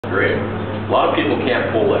great. A lot of people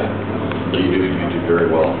can't pull that, so you do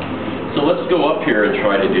very well. So let's go up here and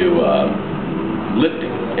try to do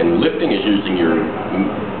lifting. And lifting is using your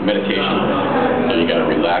meditation. So you got to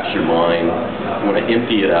relax your mind. You want to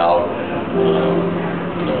empty it out.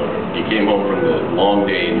 You came home from the long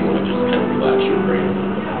day and you want to just kind of relax your brain.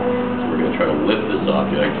 So we're going to try to lift this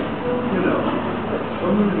object.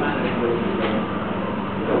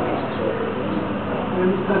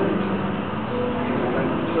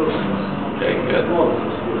 Okay, good. So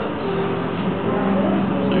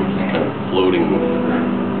you're just kind of floating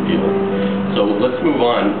feel. So let's move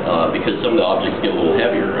on because some of the objects get a little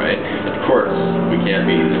heavier, right? Of course, we can't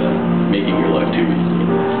be making your life too easy.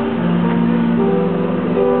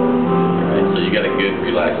 Alright, so you got a good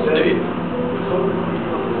relaxed state.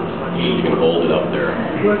 You can hold it up there.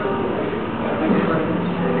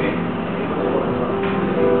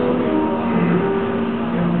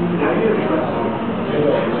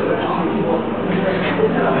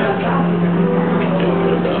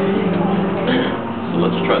 So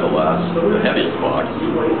let's try the heaviest box.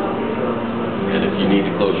 And if you need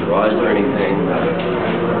to close your eyes or anything.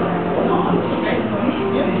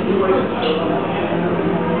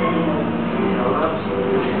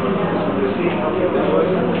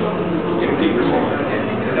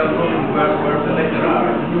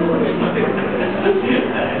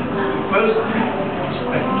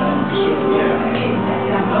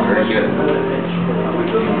 Very good.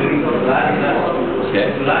 Okay.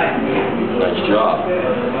 Nice job.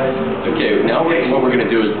 Okay, now what we're going to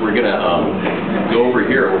do is we're going to go over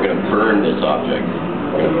here and we're going to burn this object.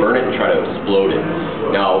 We're going to burn it and try to explode it.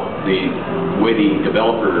 Now, the way the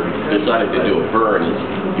developer decided to do a burn is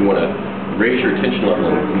you want to raise your attention level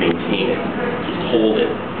and maintain it. Just hold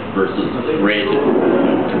it versus raise it,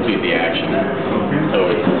 complete the action.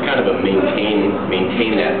 So it's kind of a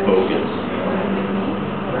maintain that focus.